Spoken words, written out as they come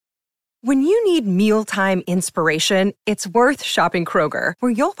When you need mealtime inspiration, it's worth shopping Kroger,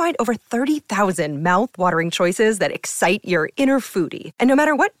 where you'll find over 30,000 mouth-watering choices that excite your inner foodie. And no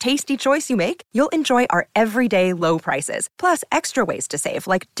matter what tasty choice you make, you'll enjoy our everyday low prices, plus extra ways to save,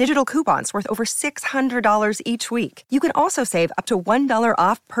 like digital coupons worth over $600 each week. You can also save up to $1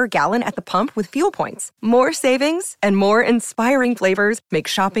 off per gallon at the pump with fuel points. More savings and more inspiring flavors make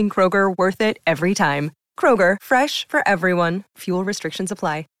shopping Kroger worth it every time. Kroger, fresh for everyone. Fuel restrictions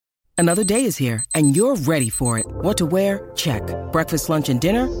apply. Another day is here, and you're ready for it. What to wear? Check. Breakfast, lunch, and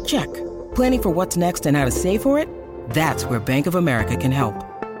dinner? Check. Planning for what's next and how to save for it? That's where Bank of America can help.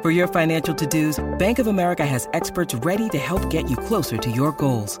 For your financial to-dos, Bank of America has experts ready to help get you closer to your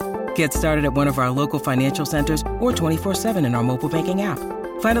goals. Get started at one of our local financial centers or 24/7 in our mobile banking app.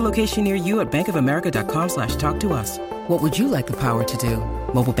 Find a location near you at bankofamerica.com/talktous. What would you like the power to do?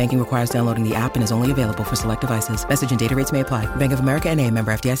 Mobile banking requires downloading the app and is only available for select devices. Message and data rates may apply. Bank of America N.A.,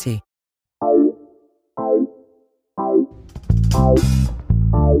 member FDIC.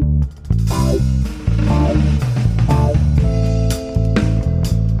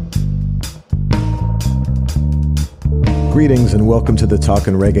 Greetings and welcome to the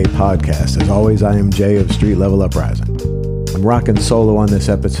Talkin' Reggae podcast. As always, I am Jay of Street Level Uprising. I'm rocking solo on this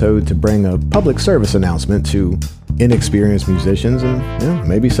episode to bring a public service announcement to inexperienced musicians and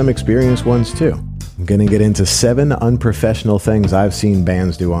maybe some experienced ones too. I'm going to get into 7 unprofessional things I've seen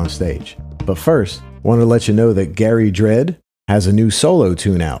bands do on stage. But first, I want to let you know that Gary Dredd has a new solo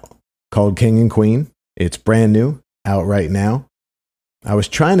tune out called King and Queen. It's brand new, out right now. I was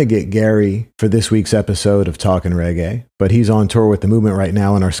trying to get Gary for this week's episode of Talkin' Reggae, but he's on tour with the movement right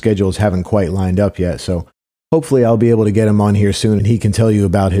now and our schedules haven't quite lined up yet, so hopefully I'll be able to get him on here soon and he can tell you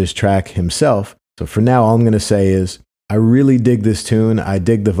about his track himself. So for now, all I'm going to say is I really dig this tune. I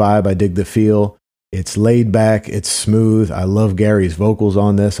dig the vibe. I dig the feel. It's laid back. It's smooth. I love Gary's vocals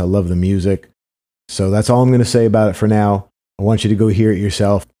on this. I love the music. So that's all I'm going to say about it for now. I want you to go hear it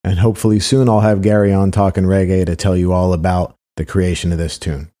yourself. And hopefully soon I'll have Gary on Talkin' Reggae to tell you all about the creation of this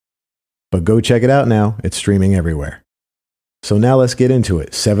tune. But go check it out now. It's streaming everywhere. So now let's get into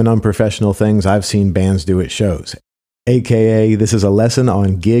it. 7 unprofessional things I've seen bands do at shows. AKA, this is a lesson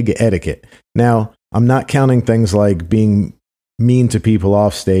on gig etiquette. Now, I'm not counting things like being mean to people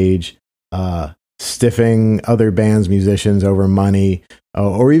off stage, stiffing other bands, musicians over money,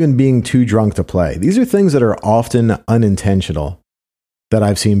 or even being too drunk to play. These are things that are often unintentional that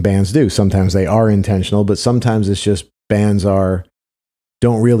I've seen bands do. Sometimes they are intentional, but sometimes it's just bands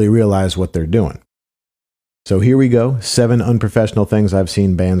don't really realize what they're doing. So here we go. 7 unprofessional things I've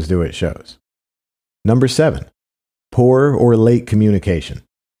seen bands do at shows. Number 7. Poor or late communication.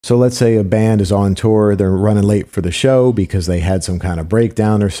 So let's say a band is on tour, they're running late for the show because they had some kind of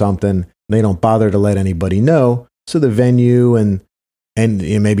breakdown or something. They don't bother to let anybody know. So the venue and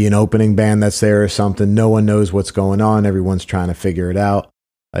maybe an opening band that's there or something, no one knows what's going on. Everyone's trying to figure it out.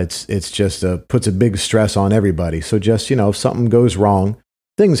 It's just puts a big stress on everybody. So just, if something goes wrong,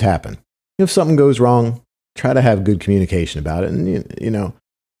 things happen. If something goes wrong, try to have good communication about it. And,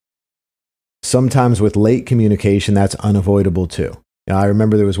 sometimes with late communication, that's unavoidable too. I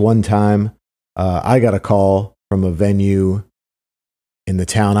remember there was one time I got a call from a venue in the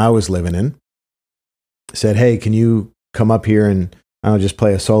town I was living in. Said, hey, can you come up here and just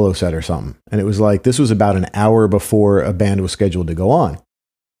play a solo set or something? And it was like, this was about an hour before a band was scheduled to go on.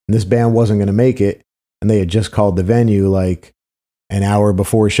 And this band wasn't going to make it. And they had just called the venue like an hour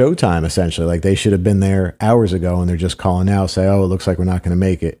before showtime, essentially. Like they should have been there hours ago and they're just calling now, say, oh, it looks like we're not going to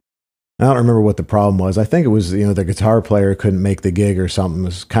make it. I don't remember what the problem was. I think it was, the guitar player couldn't make the gig or something. It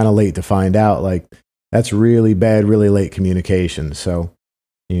was kind of late to find out. Like, that's really bad, really late communication. So,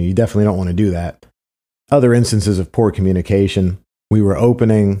 you definitely don't want to do that. Other instances of poor communication, we were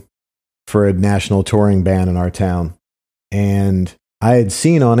opening for a national touring band in our town. And I had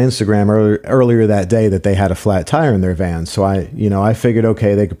seen on Instagram earlier that day that they had a flat tire in their van. So I figured,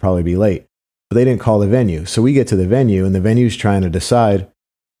 okay, they could probably be late. But they didn't call the venue. So we get to the venue and the venue's trying to decide,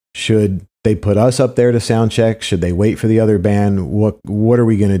 should they put us up there to sound check? Should they wait for the other band? What are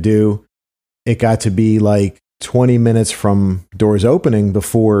we going to do? It got to be like 20 minutes from doors opening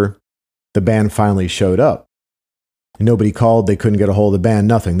before the band finally showed up. Nobody called. They couldn't get a hold of the band.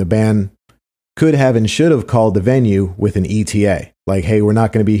 Nothing. The band could have and should have called the venue with an ETA. Like, hey, we're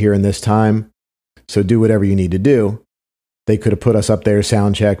not going to be here in this time, so do whatever you need to do. They could have put us up there,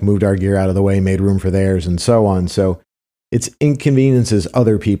 sound check, moved our gear out of the way, made room for theirs, and so on. So it's inconveniences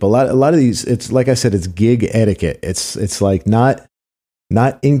other people. A lot of these, it's like I said, it's gig etiquette. It's like not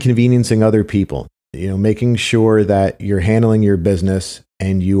inconveniencing other people. Making sure that you're handling your business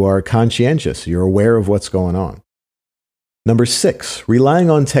and you are conscientious. You're aware of what's going on. Number 6, relying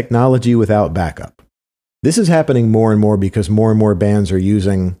on technology without backup. This is happening more and more because more and more bands are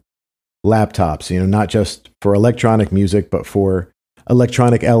using laptops, not just for electronic music, but for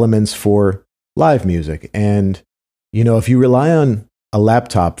electronic elements for live music. And, if you rely on a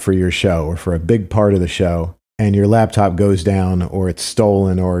laptop for your show or for a big part of the show, and your laptop goes down or it's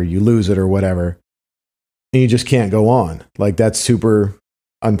stolen or you lose it or whatever, and you just can't go on, like that's super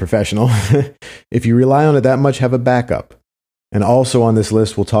unprofessional. If you rely on it that much, have a backup. And also on this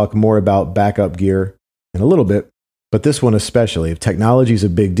list, we'll talk more about backup gear in a little bit, but this one especially. If technology is a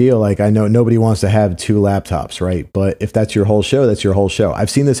big deal, like I know nobody wants to have 2 laptops, right? But if that's your whole show, that's your whole show. I've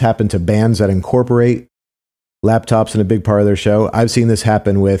seen this happen to bands that incorporate laptops in a big part of their show. I've seen this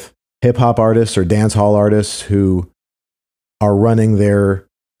happen with hip hop artists or dance hall artists who are running their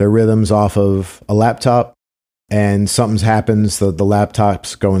rhythms off of a laptop, and something happens, the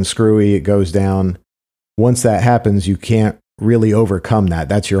laptop's going screwy, it goes down. Once that happens, you can't really overcome that.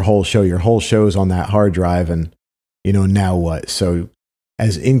 That's your whole show. Your whole show's on that hard drive, and now what? So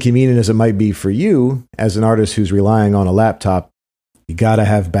as inconvenient as it might be for you as an artist who's relying on a laptop, you got to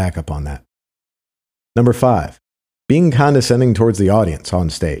have backup on that. Number 5, being condescending towards the audience on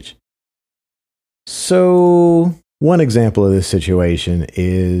stage. So one example of this situation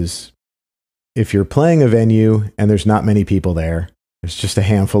is if you're playing a venue and there's not many people there, there's just a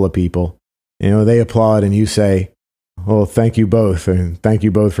handful of people, they applaud and you say, "Well, thank you both, and thank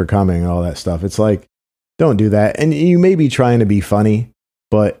you both for coming," and all that stuff. It's like, don't do that. And you may be trying to be funny,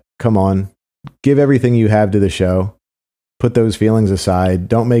 but come on, give everything you have to the show. Put those feelings aside.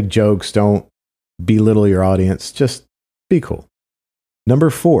 Don't make jokes. Don't belittle your audience. Just be cool.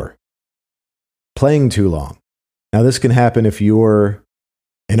 Number 4, playing too long. Now, this can happen if you're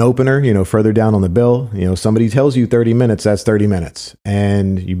an opener, further down on the bill. Somebody tells you 30 minutes, that's 30 minutes.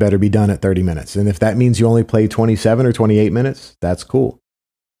 And you better be done at 30 minutes. And if that means you only play 27 or 28 minutes, that's cool.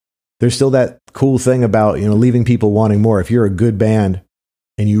 There's still that cool thing about, leaving people wanting more. If you're a good band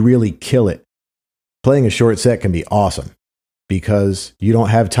and you really kill it, playing a short set can be awesome because you don't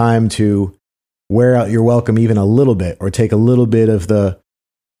have time to wear out your welcome even a little bit or take a little bit of the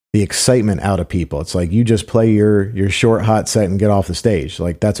excitement out of people. It's like you just play your short hot set and get off the stage.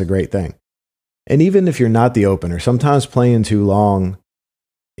 Like that's a great thing. And even if you're not the opener, sometimes playing too long,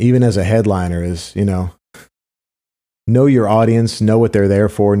 even as a headliner, is, know your audience, know what they're there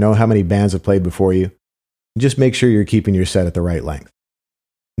for, know how many bands have played before you. Just make sure you're keeping your set at the right length.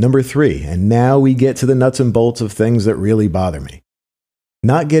 Number 3, and now we get to the nuts and bolts of things that really bother me.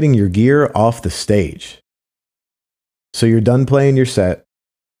 Not getting your gear off the stage. So you're done playing your set.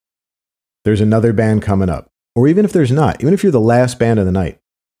 There's another band coming up. Or even if there's not, even if you're the last band of the night.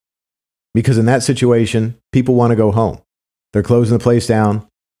 Because in that situation, people want to go home. They're closing the place down.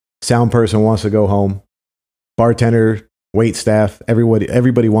 Sound person wants to go home. Bartender, wait staff,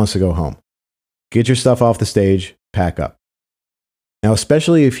 everybody wants to go home. Get your stuff off the stage, pack up. Now,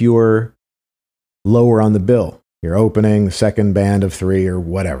 especially if you're lower on the bill, you're opening, second band of 3 or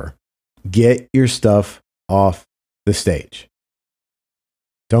whatever, get your stuff off the stage.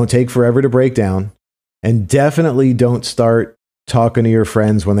 Don't take forever to break down, and definitely don't start talking to your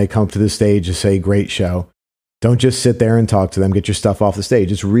friends when they come to the stage to say, "Great show." Don't just sit there and talk to them. Get your stuff off the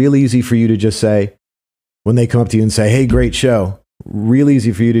stage. It's real easy for you to just say, when they come up to you and say, "Hey, great show," real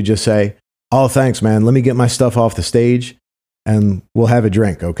easy for you to just say, "Oh, thanks, man. Let me get my stuff off the stage and we'll have a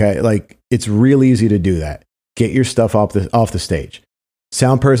drink." Okay. Like, it's real easy to do that. Get your stuff off the stage.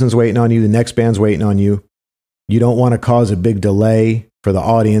 Sound person's waiting on you. The next band's waiting on you. You don't want to cause a big delay for the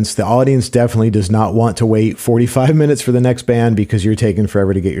audience. The audience definitely does not want to wait 45 minutes for the next band because you're taking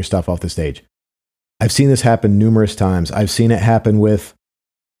forever to get your stuff off the stage. I've seen this happen numerous times. I've seen it happen with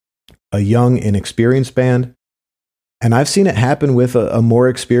a young, inexperienced band. And I've seen it happen with a more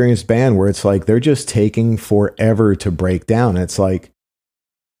experienced band where it's like they're just taking forever to break down. It's like,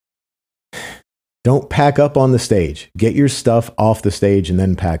 don't pack up on the stage. Get your stuff off the stage and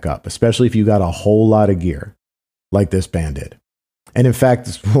then pack up, especially if you got a whole lot of gear like this band did. And in fact,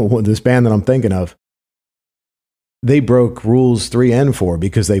 this band that I'm thinking of, they broke rules 3 and 4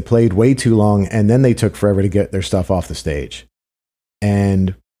 because they played way too long and then they took forever to get their stuff off the stage.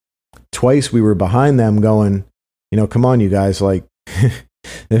 And twice we were behind them going, come on, you guys. Like,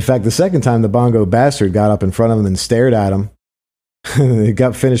 in fact, the second time the bongo bastard got up in front of him and stared at him. He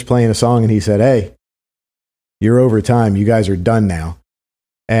got finished playing a song and he said, "Hey, you're over time. You guys are done now."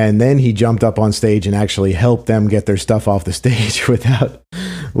 And then he jumped up on stage and actually helped them get their stuff off the stage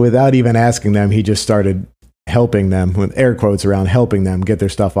without even asking them. He just started helping them, with air quotes around, helping them get their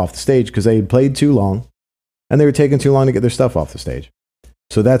stuff off the stage because they had played too long and they were taking too long to get their stuff off the stage.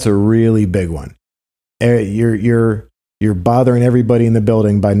 So that's a really big one. You're you're bothering everybody in the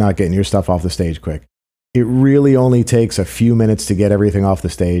building by not getting your stuff off the stage quick. It really only takes a few minutes to get everything off the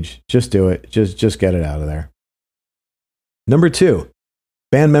stage. Just do it. Just get it out of there. Number 2,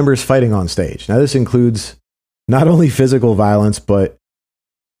 band members fighting on stage. Now, this includes not only physical violence, but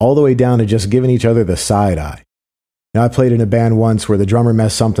all the way down to just giving each other the side eye. Now, I played in a band once where the drummer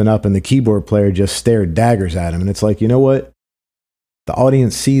messed something up and the keyboard player just stared daggers at him. And it's like, you know what? The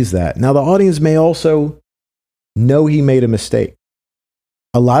audience sees that. Now, the audience may also know he made a mistake.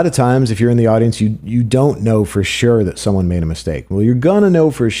 A lot of times, if you're in the audience, you don't know for sure that someone made a mistake. Well, you're going to know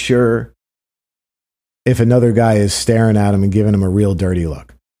for sure if another guy is staring at him and giving him a real dirty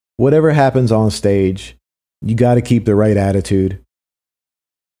look. Whatever happens on stage, you got to keep the right attitude.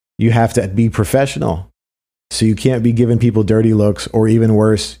 You have to be professional. So you can't be giving people dirty looks, or even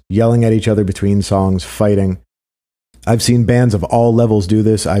worse, yelling at each other between songs, fighting. I've seen bands of all levels do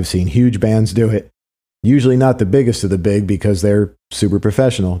this. I've seen huge bands do it. Usually not the biggest of the big because they're super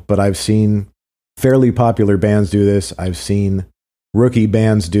professional, but I've seen fairly popular bands do this. I've seen rookie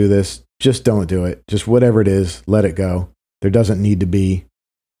bands do this. Just don't do it. Just whatever it is, let it go. There doesn't need to be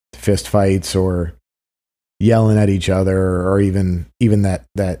fist fights or yelling at each other, or even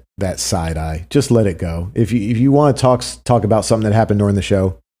that side eye. Just let it go. If you want to talk about something that happened during the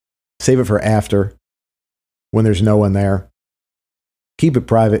show, save it for after, when there's no one there. Keep it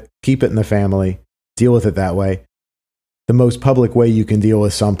private. Keep it in the family. Deal with it that way. The most public way you can deal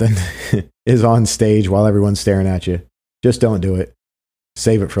with something is on stage while everyone's staring at you. Just don't do it.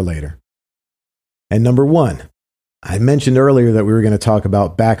 Save it for later. And number 1, I mentioned earlier that we were going to talk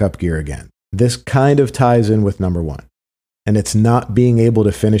about backup gear again. This kind of ties in with number 1, and it's not being able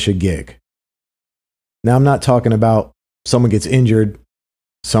to finish a gig. Now, I'm not talking about someone gets injured,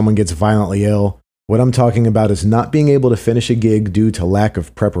 someone gets violently ill. What I'm talking about is not being able to finish a gig due to lack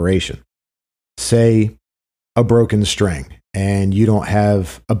of preparation. Say a broken string and you don't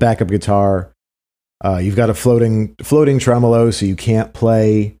have a backup guitar. You've got a floating tremolo, so you can't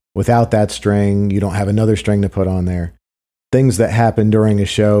play without that string. You don't have another string to put on there. Things that happen during a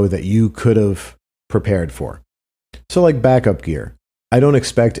show that you could have prepared for. So like backup gear. I don't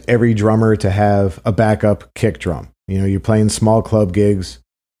expect every drummer to have a backup kick drum. You know, you're playing small club gigs.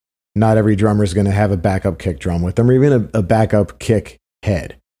 Not every drummer is going to have a backup kick drum with them, or even a backup kick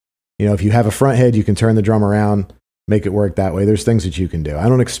head. You know, if you have a front head, you can turn the drum around, make it work that way. There's things that you can do. I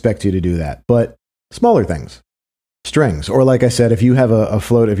don't expect you to do that, but smaller things, strings, or like I said, if you have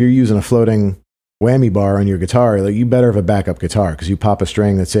if you're using a floating whammy bar on your guitar, like, you better have a backup guitar, because you pop a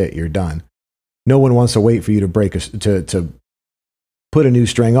string, that's it, you're done. No one wants to wait for you to to put a new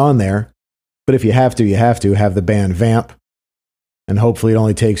string on there, but if you have to have the band vamp, and hopefully it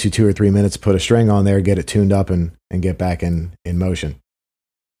only takes you 2 or 3 minutes to put a string on there, get it tuned up, and get back in motion.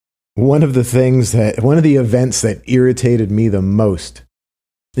 One of the events that irritated me the most,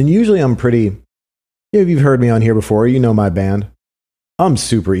 and usually I'm pretty, if you've heard me on here before, you know my band, I'm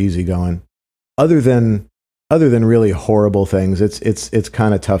super easygoing. Other than really horrible things, it's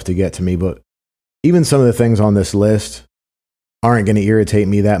kind of tough to get to me, but even some of the things on this list aren't going to irritate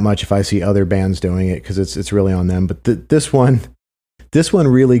me that much if I see other bands doing it, because it's really on them. But this one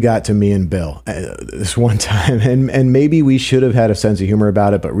really got to me and Bill this one time, and maybe we should have had a sense of humor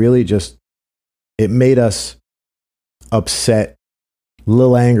about it, but really just, it made us upset, a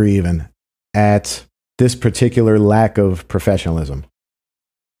little angry even, at this particular lack of professionalism.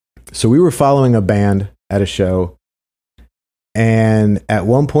 So we were following a band at a show, and at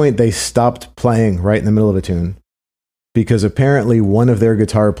one point they stopped playing right in the middle of a tune because apparently one of their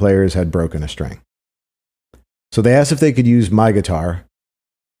guitar players had broken a string. So they asked if they could use my guitar,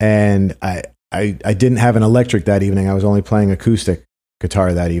 and I didn't have an electric that evening. I was only playing acoustic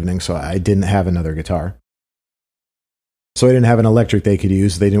guitar that evening, so I didn't have another guitar. So I didn't have an electric they could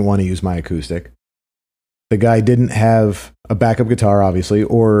use. They didn't want to use my acoustic. The guy didn't have a backup guitar, obviously,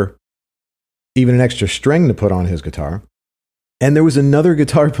 or even an extra string to put on his guitar. And there was another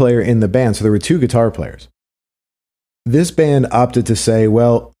guitar player in the band, so there were 2 guitar players. This band opted to say,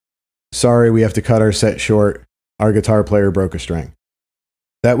 well, sorry, we have to cut our set short. Our guitar player broke a string.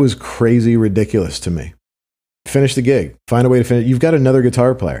 That was crazy ridiculous to me. Finish the gig. Find a way to finish. You've got another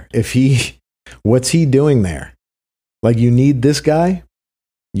guitar player. What's he doing there? Like, you need this guy?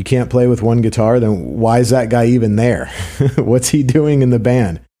 You can't play with one guitar? Then why is that guy even there? What's he doing in the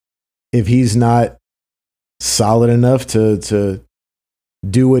band? If he's not solid enough to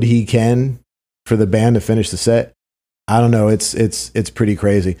do what he can for the band to finish the set, I don't know. It's pretty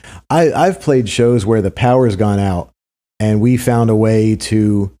crazy. I've played shows where the power's gone out and we found a way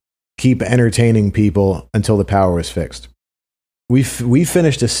to keep entertaining people until the power was fixed. We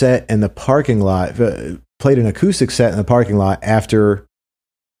finished a set in the parking lot. played an acoustic set in the parking lot after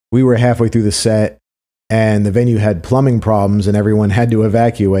we were halfway through the set and the venue had plumbing problems and everyone had to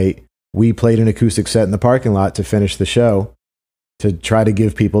evacuate. We played an acoustic set in the parking lot to finish the show to try to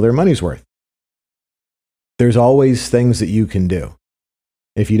give people their money's worth. There's always things that you can do.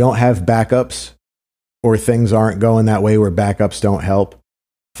 If you don't have backups or things aren't going that way where backups don't help,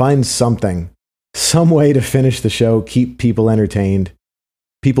 find something, some way to finish the show, keep people entertained.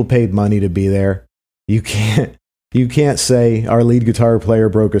 People paid money to be there. You can't say our lead guitar player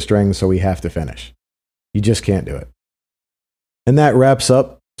broke a string, so we have to finish. You just can't do it. And that wraps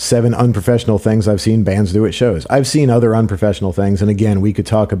up 7 unprofessional things I've seen bands do at shows. I've seen other unprofessional things, and again, we could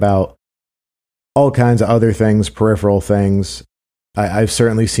talk about all kinds of other things, peripheral things. I've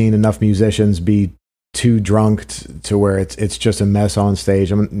certainly seen enough musicians be too drunk to where it's just a mess on stage.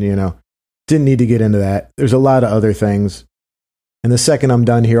 Didn't need to get into that. There's a lot of other things. And the second I'm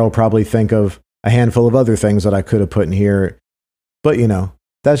done here, I'll probably think of a handful of other things that I could have put in here. But,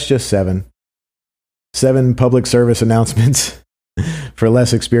 that's just 7. 7 public service announcements for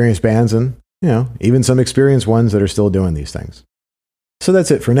less experienced bands and, even some experienced ones that are still doing these things. So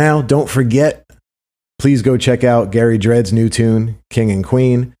that's it for now. Don't forget, please go check out Gary Dread's new tune, King and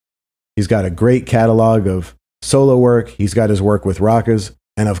Queen. He's got a great catalog of solo work. He's got his work with Rockas.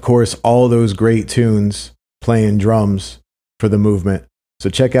 And of course, all those great tunes playing drums for the movement. So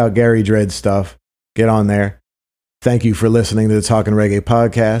check out Gary Dread's stuff. Get on there. Thank you for listening to the Talkin' Reggae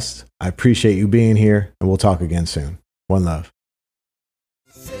podcast. I appreciate you being here, and we'll talk again soon. One love.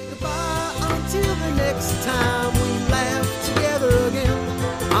 Say goodbye until the next time we laugh together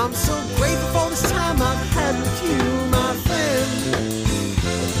again. I'm so grateful for this time I've had with you, my friend.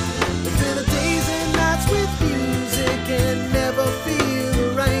 It's been a days and nights with music and never feel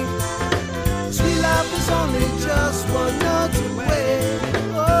the rain. Sweet life is only just one note away.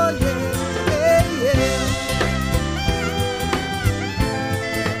 Oh yeah, yeah, yeah.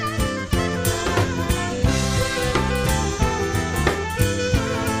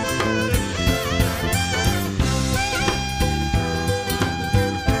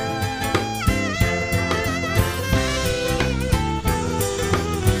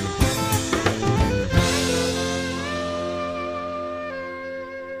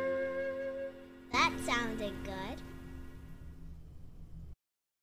 That sounded good.